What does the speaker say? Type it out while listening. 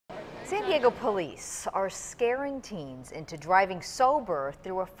San Diego police are scaring teens into driving sober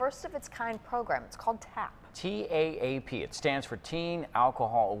through a first-of-its-kind program. It's called TAP. TAAP. It stands for Teen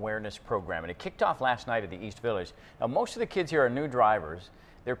Alcohol Awareness Program, and it kicked off last night at the East Village. Now, most of the kids here are new drivers.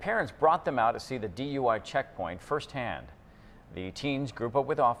 Their parents brought them out to see the DUI checkpoint firsthand. The teens group up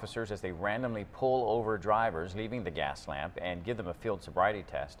with officers as they randomly pull over drivers leaving the gas lamp and give them a field sobriety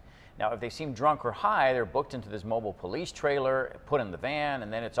test. Now, if they seem drunk or high, they're booked into this mobile police trailer, put in the van,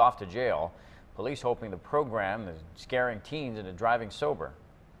 and then it's off to jail. Police hoping the program is scaring teens into driving sober.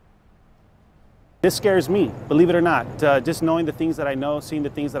 This scares me, believe it or not. Just knowing the things that I know, seeing the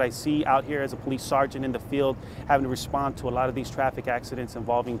things that I see out here as a police sergeant in the field, having to respond to a lot of these traffic accidents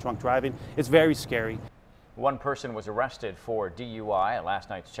involving drunk driving, it's very scary. One person was arrested for DUI at last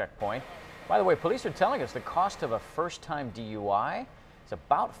night's checkpoint. By the way, police are telling us the cost of a first-time DUI is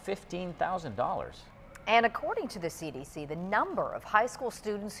about $15,000. And according to the CDC, the number of high school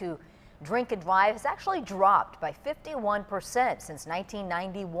students who drink and drive has actually dropped by 51% since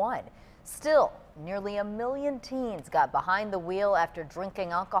 1991. Still, nearly 1 million teens got behind the wheel after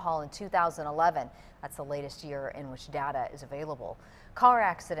drinking alcohol in 2011. That's the latest year in which data is available. Car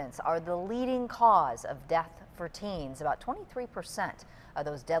accidents are the leading cause of death for teens. About 23% of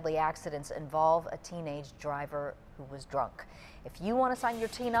those deadly accidents involve a teenage driver who was drunk. If you want to sign your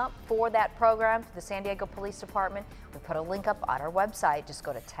teen up for that program for the San Diego Police Department, we put a link up on our website. Just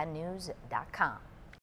go to 10news.com.